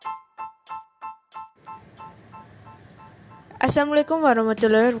Assalamualaikum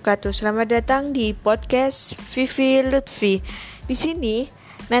warahmatullahi wabarakatuh. Selamat datang di podcast Vivi Lutfi. Di sini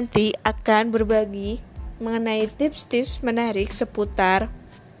nanti akan berbagi mengenai tips-tips menarik seputar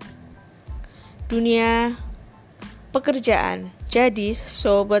dunia pekerjaan. Jadi,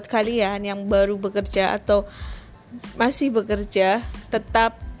 sobat kalian yang baru bekerja atau masih bekerja,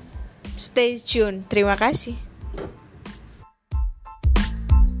 tetap stay tune. Terima kasih.